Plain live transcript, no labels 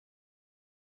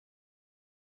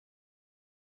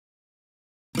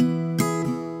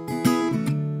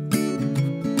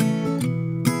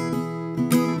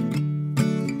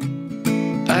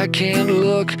can't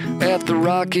look at the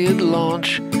rocket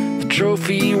launch, the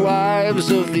trophy wives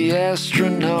of the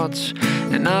astronauts,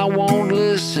 and I won't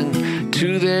listen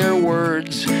to their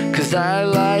words, 'cause I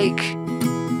like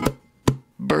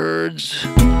birds.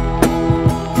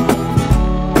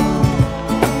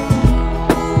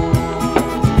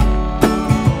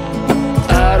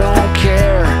 I don't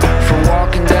care for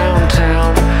walking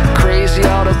downtown, crazy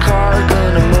auto car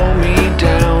gonna mow me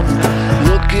down.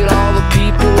 Look at all the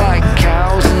people like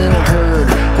cows in a herd.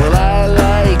 Well, I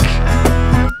like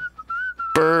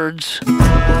birds.